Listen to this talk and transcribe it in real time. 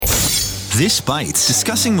This Bites,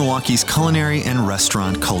 discussing Milwaukee's culinary and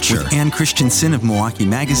restaurant culture. With Ann Christensen of Milwaukee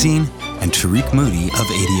Magazine and Tariq Moody of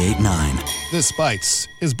 88.9. This Bites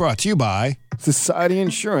is brought to you by Society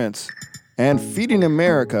Insurance and Feeding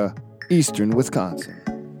America, Eastern Wisconsin.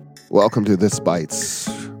 Welcome to This Bites,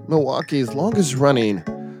 Milwaukee's longest-running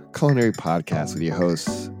culinary podcast with your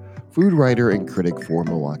hosts, food writer and critic for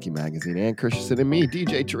Milwaukee Magazine, Ann Christensen, and me,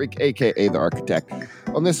 DJ Tariq, a.k.a. The Architect.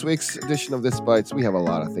 On this week's edition of This Bites, we have a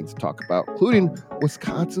lot of things to talk about, including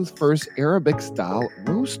Wisconsin's first Arabic-style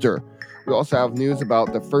roaster. We also have news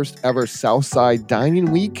about the first ever Southside Dining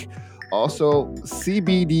Week. Also,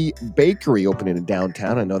 CBD Bakery opening in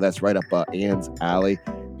downtown. I know that's right up Ann's alley,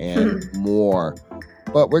 and more.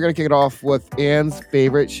 But we're going to kick it off with Ann's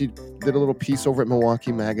favorite. She did a little piece over at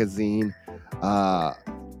Milwaukee Magazine.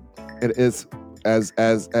 It is, as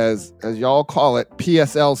y'all call it,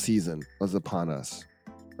 PSL season was upon us,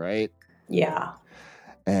 right? Yeah.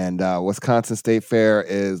 And Wisconsin State Fair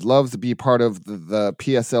loves to be part of the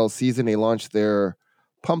PSL season. They launched their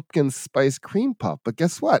pumpkin spice cream puff. But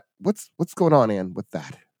guess what? What's going on, Ann, with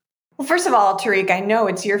that? Well, first of all, Tariq, I know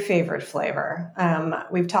it's your favorite flavor.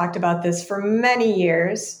 We've talked about this for many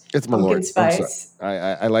years. It's pumpkin Malort spice.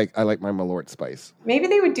 I like my Malort spice. Maybe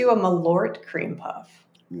they would do a Malort cream puff.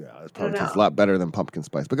 Yeah, it probably tastes a lot better than pumpkin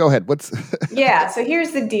spice. But go ahead. Yeah, so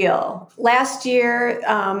here's the deal. Last year,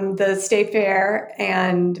 the State Fair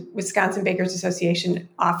and Wisconsin Bakers Association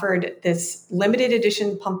offered this limited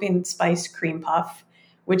edition pumpkin spice cream puff,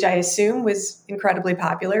 which I assume was incredibly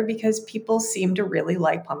popular because people seem to really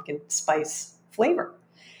like pumpkin spice flavor.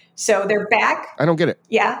 So they're back. I don't get it.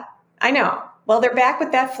 Yeah, I know. Well, they're back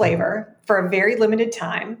with that flavor for a very limited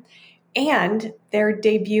time. And they're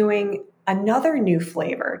debuting another new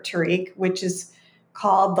flavor, Tariq, which is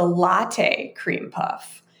called the Latte Cream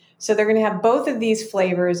Puff. So they're going to have both of these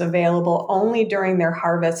flavors available only during their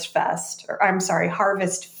Harvest Fair,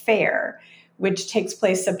 which takes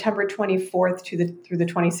place September 24th through the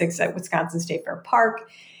 26th at Wisconsin State Fair Park.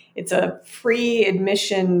 It's a free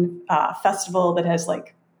admission festival that has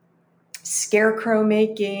like scarecrow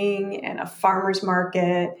making and a farmer's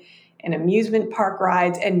market and amusement park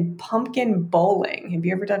rides and pumpkin bowling. Have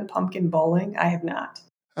you ever done pumpkin bowling? I have not.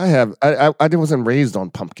 I have. I wasn't raised on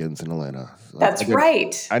pumpkins in Atlanta. So That's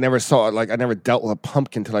right. I never saw it. I never dealt with a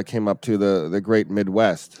pumpkin till I came up to the great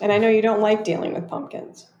Midwest. And I know you don't like dealing with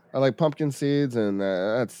pumpkins. I like pumpkin seeds, and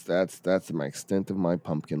that's my extent of my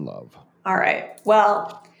pumpkin love. All right.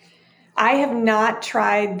 Well, I have not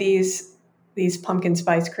tried these pumpkin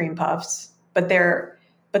spice cream puffs, but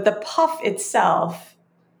the puff itself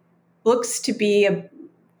looks to be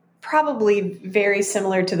probably very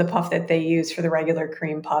similar to the puff that they use for the regular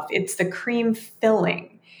cream puff. It's the cream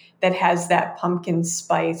filling that has that pumpkin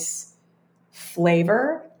spice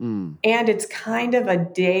flavor, and it's kind of a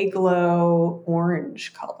day-glow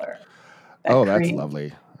orange color. That's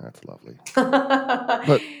lovely. That's lovely.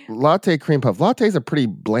 But latte cream puff. Lattes are pretty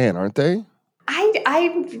bland, aren't they?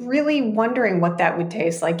 I'm really wondering what that would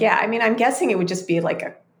taste like. Yeah, I mean, I'm guessing it would just be like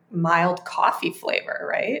a mild coffee flavor,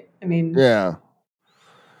 right? I mean, yeah.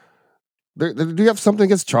 Do you have something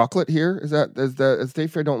against chocolate here? Is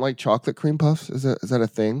State Fair don't like chocolate cream puffs? Is that a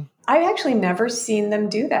thing? I've actually never seen them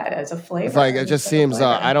do that as a flavor. It's like it just seems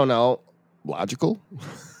I don't know, logical.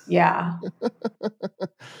 Yeah.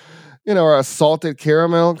 Or a salted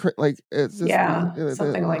caramel, it's just,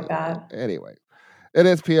 something like that. Anyway, it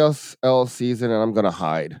is PSL season, and I'm gonna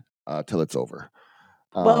hide till it's over.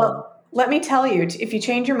 Well. Let me tell you, if you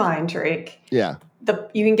change your mind, Tariq,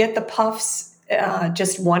 you can get the puffs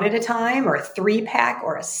just one at a time, or a 3-pack,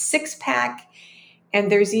 or a 6-pack,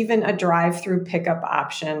 and there's even a drive-through pickup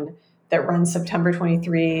option that runs September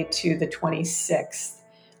 23 to the 26th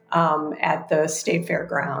at the State Fair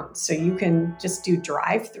grounds. So you can just do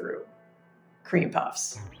drive-through cream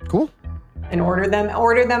puffs. Cool. And order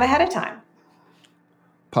them ahead of time.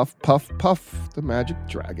 Puff, puff, puff, the magic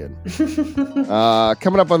dragon.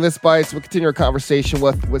 Coming up on This Bites, we'll continue our conversation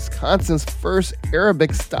with Wisconsin's first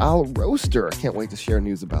Arabic-style roaster. I can't wait to share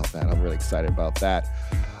news about that. I'm really excited about that.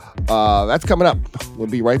 That's coming up. We'll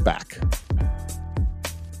be right back.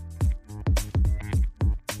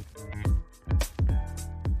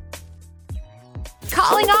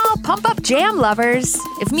 Calling all Pump Up Jam lovers.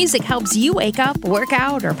 If music helps you wake up, work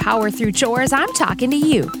out, or power through chores, I'm talking to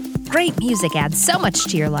you. Great music adds so much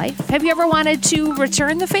to your life. Have you ever wanted to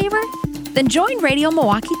return the favor? Then join Radio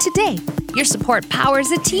Milwaukee today. Your support powers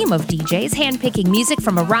a team of DJs handpicking music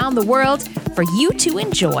from around the world for you to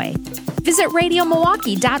enjoy. Visit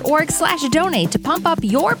radiomilwaukee.org/donate to pump up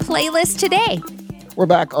your playlist today. We're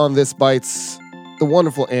back on This Bites. The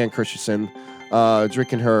wonderful Ann Christensen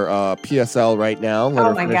drinking her PSL right now. Let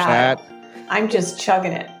her finish that. I'm just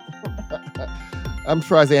chugging it. I'm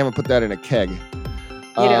surprised they haven't put that in a keg.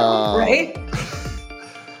 Right?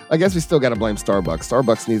 I guess we still got to blame Starbucks.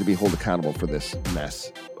 Starbucks needs to be held accountable for this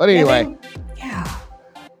mess. But anyway.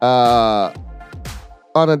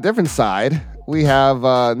 On a different side, we have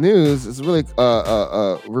news. It's really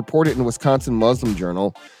reported in the Wisconsin Muslim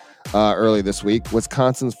Journal early this week.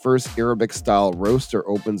 Wisconsin's first Arabic-style roaster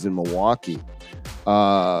opens in Milwaukee.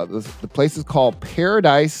 The place is called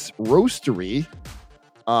Paradise Roastery,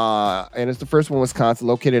 and it's the first one in Wisconsin,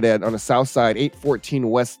 located on the south side, 814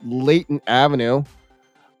 West Layton Avenue.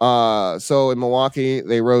 So in Milwaukee,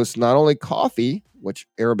 they roast not only coffee, which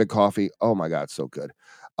Arabic coffee, oh my God, so good.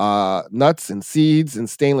 Nuts and seeds and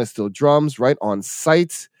stainless steel drums right on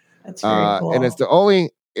site. That's very cool. And it's the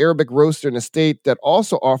only Arabic roaster in the state that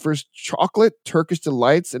also offers chocolate, Turkish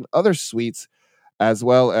delights, and other sweets, as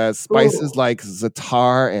well as spices like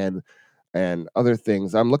za'atar and other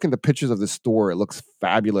things. I'm looking at the pictures of the store. It looks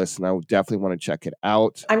fabulous, and I would definitely want to check it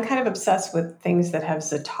out. I'm kind of obsessed with things that have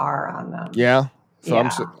za'atar on them. Yeah. So yeah.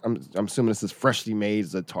 I'm assuming this is freshly made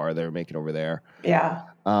za'atar they're making over there. Yeah.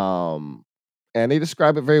 And they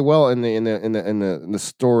describe it very well in the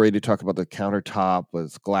story. They talk about the countertop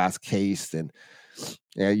was glass cased, and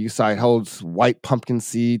inside holds white pumpkin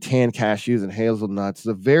seed, tan cashews, and hazelnuts. It's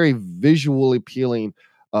a very visually appealing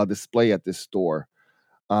display at this store.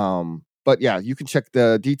 But yeah, you can check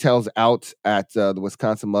the details out at the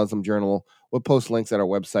Wisconsin Muslim Journal. We'll post links at our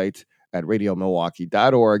website at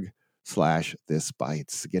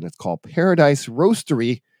radiomilwaukee.org/thisbites. Again, it's called Paradise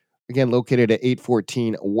Roastery. Again, located at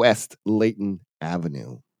 814 West Layton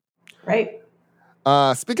Avenue. Right.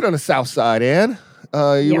 Speaking on the South Side, Ann,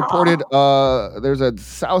 you reported there's a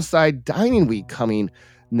South Side Dining Week coming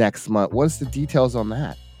next month. What's the details on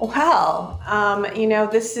that? Well,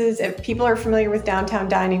 this is, if people are familiar with Downtown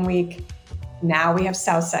Dining Week, now we have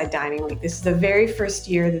South Side Dining Week. This is the very first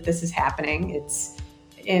year that this is happening. It's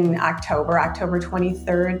in October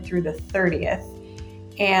 23rd through the 30th.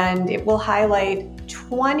 And it will highlight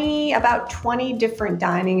about 20 different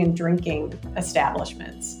dining and drinking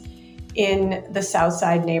establishments in the South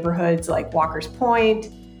Side neighborhoods like Walker's Point,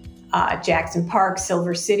 Jackson Park,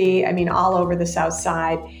 Silver City, all over the South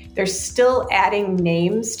Side. They're still adding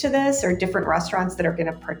names to this, or different restaurants that are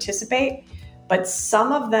going to participate. But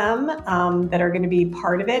some of them that are going to be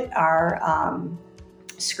part of it are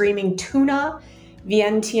Screaming Tuna,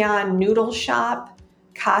 Vientiane Noodle Shop,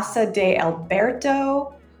 Casa de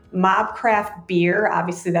Alberto, Mobcraft Beer.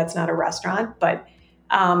 Obviously, that's not a restaurant, but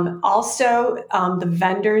also the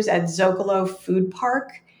vendors at Zocalo Food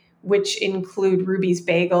Park, which include Ruby's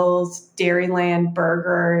Bagels, Dairyland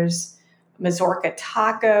Burgers, Mazorca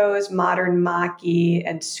Tacos, Modern Maki,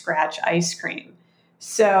 and Scratch Ice Cream.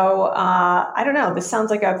 So I don't know. This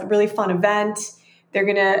sounds like a really fun event. They're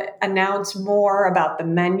going to announce more about the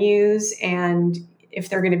menus and if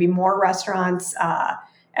there are going to be more restaurants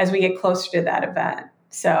as we get closer to that event.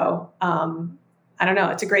 So I don't know.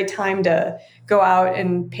 It's a great time to go out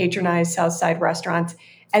and patronize Southside restaurants,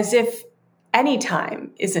 as if any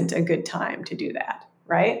time isn't a good time to do that,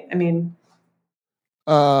 right?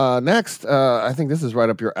 Next, I think this is right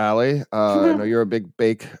up your alley. I know you're a big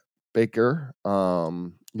baker.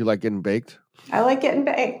 You like getting baked? I like getting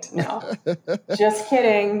baked. No, just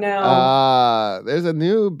kidding. No. There's a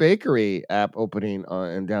new bakery app opening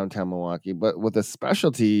in downtown Milwaukee, but with a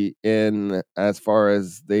specialty in as far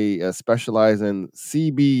as they specialize in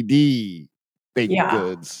CBD baked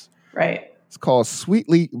goods. Right. It's called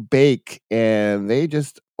Sweetly Bake, and they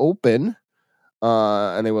just open,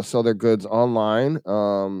 and they will sell their goods online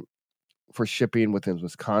for shipping within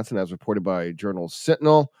Wisconsin, as reported by Journal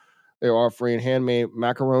Sentinel. They're offering handmade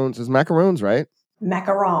macarons. It's macarons, right?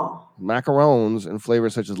 Macaron. Macarons in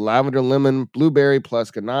flavors such as lavender, lemon, blueberry, plus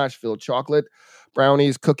ganache-filled chocolate,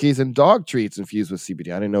 brownies, cookies, and dog treats infused with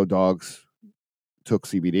CBD. I didn't know dogs took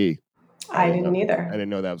CBD. I didn't either. I didn't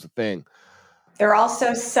know that was a thing. They're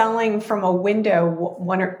also selling from a window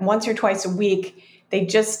once or twice a week. They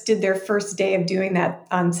just did their first day of doing that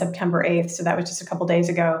on September 8th, so that was just a couple days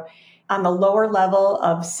ago, on the lower level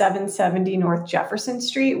of 770 North Jefferson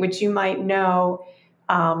Street, which you might know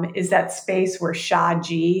is that space where Sha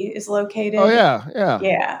Ji is located. Oh, yeah. Yeah.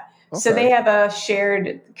 Okay. So they have a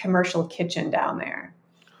shared commercial kitchen down there.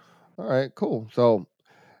 All right, cool. So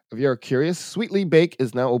if you're curious, Sweetly Bake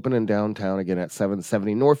is now open in downtown again at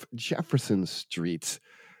 770 North Jefferson Street.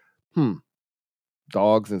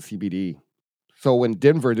 Dogs and CBD. So in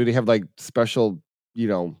Denver, do they have like special,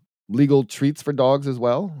 legal treats for dogs as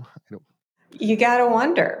well? You gotta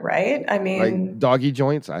wonder, right? Like doggy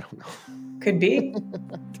joints? I don't know. Could be. I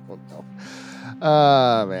don't know.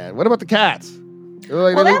 Man. What about the cats?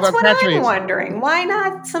 Well, that's what I'm wondering. Why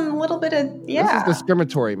not some little bit of, This is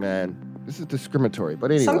discriminatory, man. This is discriminatory.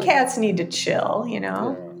 But anyway. Some cats need to chill,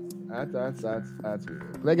 Yeah, that's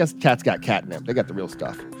weird. But I guess cats got catnip. They got the real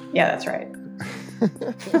stuff. Yeah, that's right.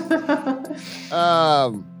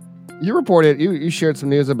 You reported, you shared some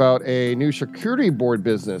news about a new charcuterie board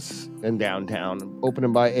business in downtown,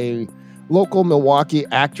 opened by a local Milwaukee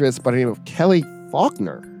actress by the name of Kelly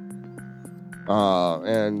Faulkner.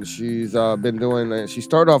 And she's been doing, she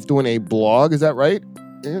started off doing a blog, is that right?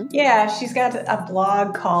 Yeah, she's got a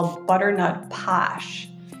blog called Butternut Posh.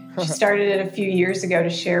 She started it a few years ago to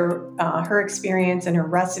share her experience and her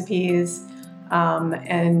recipes.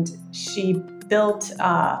 And she built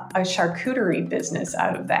a charcuterie business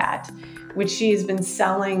out of that, which she's been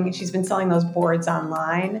selling. She's been selling those boards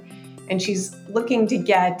online, and she's looking to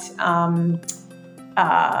get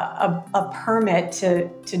a permit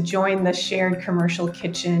to join the shared commercial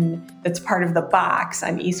kitchen that's part of the Box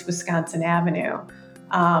on East Wisconsin Avenue.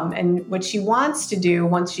 And what she wants to do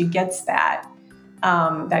once she gets that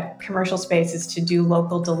commercial space is to do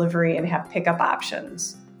local delivery and have pickup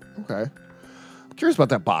options. Okay. I'm curious about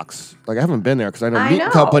that Box. Like, I haven't been there because I know Meat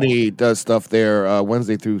Company does stuff there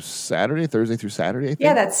Thursday through Saturday, I think.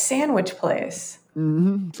 Yeah, that sandwich place.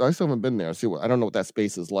 Mm-hmm. So I still haven't been there. I don't know what that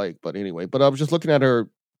space is like, but anyway. But I was just looking at her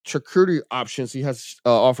charcuterie options. She has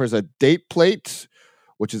offers a date plate,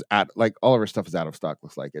 which is like all of her stuff is out of stock.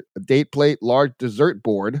 Looks like it. A date plate, large dessert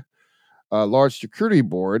board, large charcuterie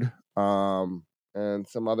board, and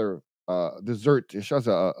some other dessert. She has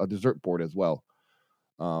a dessert board as well.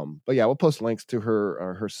 But yeah, we'll post links to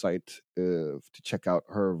her site to check out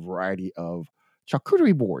her variety of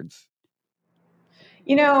charcuterie boards.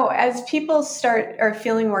 You know, as people are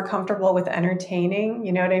feeling more comfortable with entertaining,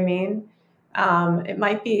 you know what I mean? It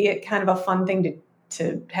might be kind of a fun thing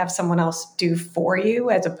to have someone else do for you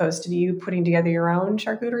as opposed to you putting together your own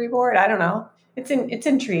charcuterie board. I don't know. It's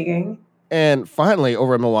intriguing. And finally,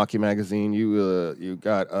 over at Milwaukee Magazine, you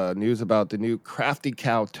got news about the new Crafty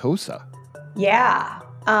Cow Tosa. Yeah.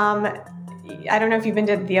 I don't know if you've been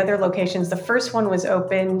to the other locations. The first one was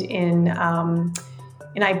opened in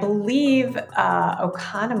I believe,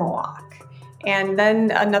 Oconomowoc. And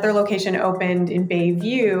then another location opened in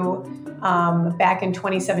Bayview back in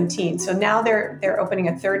 2017. So now they're opening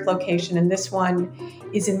a third location, and this one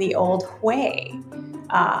is in the Old Way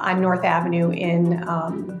on North Avenue in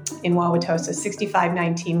Wauwatosa,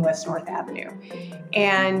 6519 West North Avenue.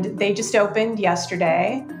 And they just opened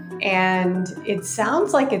yesterday, and it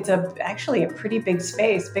sounds like it's actually a pretty big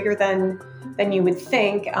space, bigger than you would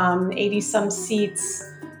think. 80 some seats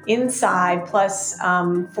inside plus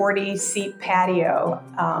 40 seat patio.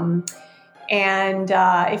 And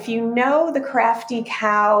if you know the Crafty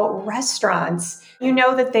Cow restaurants, you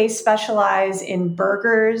know that they specialize in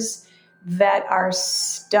burgers that are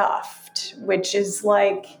stuffed, which is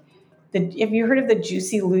like, have you heard of the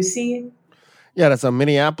Juicy Lucy? Yeah, that's a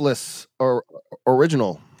Minneapolis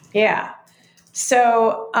original. Yeah.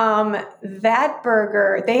 So that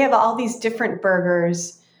burger, they have all these different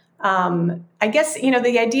burgers. I guess,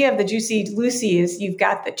 the idea of the Juicy Lucy is you've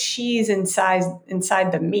got the cheese inside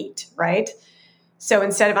the meat, right? So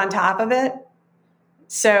instead of on top of it,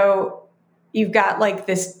 so you've got like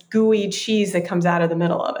this gooey cheese that comes out of the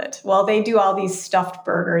middle of it. Well, they do all these stuffed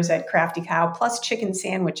burgers at Crafty Cow, plus chicken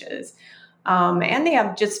sandwiches. And they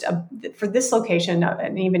have just, for this location,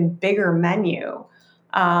 an even bigger menu.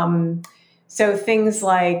 So things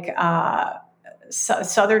like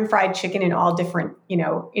Southern fried chicken in all different,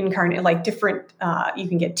 incarnate, like different, you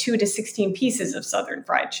can get 2 to 16 pieces of Southern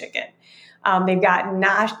fried chicken. They've got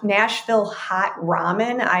Nashville hot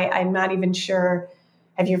ramen. I'm not even sure.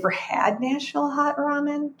 Have you ever had Nashville hot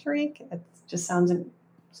ramen, Tariq? It just sounds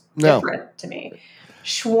different to me.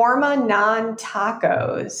 Shawarma naan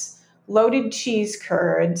tacos, loaded cheese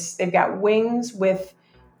curds. They've got wings with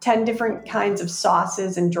 10 different kinds of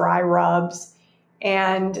sauces and dry rubs,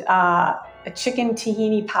 and a chicken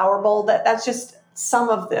tahini power bowl. That's just some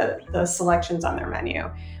of the selections on their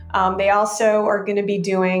menu. They also are going to be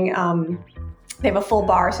doing, they have a full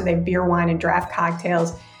bar, so they have beer, wine, and draft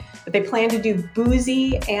cocktails, but they plan to do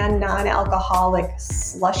boozy and non-alcoholic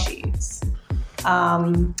slushies.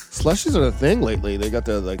 Slushies are the thing lately. They got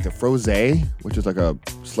the frosé, which is like a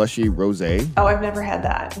slushy rosé. Oh, I've never had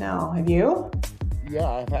that. No, have you? Yeah,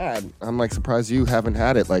 I've had. I'm like surprised you haven't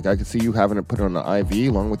had it. Like I could see you having it put on an IV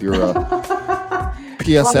along with your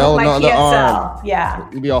PSL on the arm. Yeah,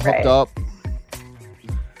 you'd be all hooked up.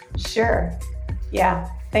 Sure. Yeah.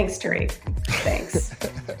 Thanks, Tariq. Thanks.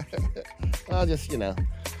 Well, just kind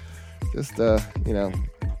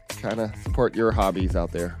of support your hobbies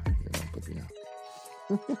out there.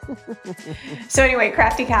 So anyway,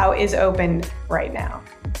 Crafty Cow is open right now.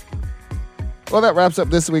 Well, that wraps up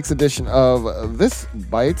this week's edition of This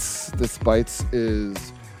Bites. This Bites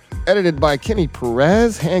is edited by Kenny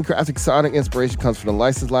Perez. Handcrafted Sonic inspiration comes from the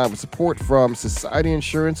License Line with support from Society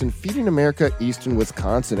Insurance and Feeding America, Eastern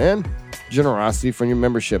Wisconsin, and generosity from your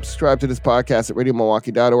membership. Subscribe to this podcast at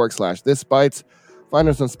radiomilwaukee.org/thisbites. Find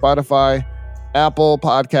us on Spotify, Apple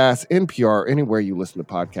Podcasts, NPR, anywhere you listen to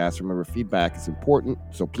podcasts. Remember, feedback is important,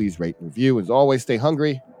 so please rate and review. As always, stay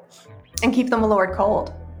hungry. And keep the Malort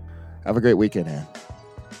cold. Have a great weekend, Ann.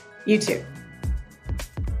 You too.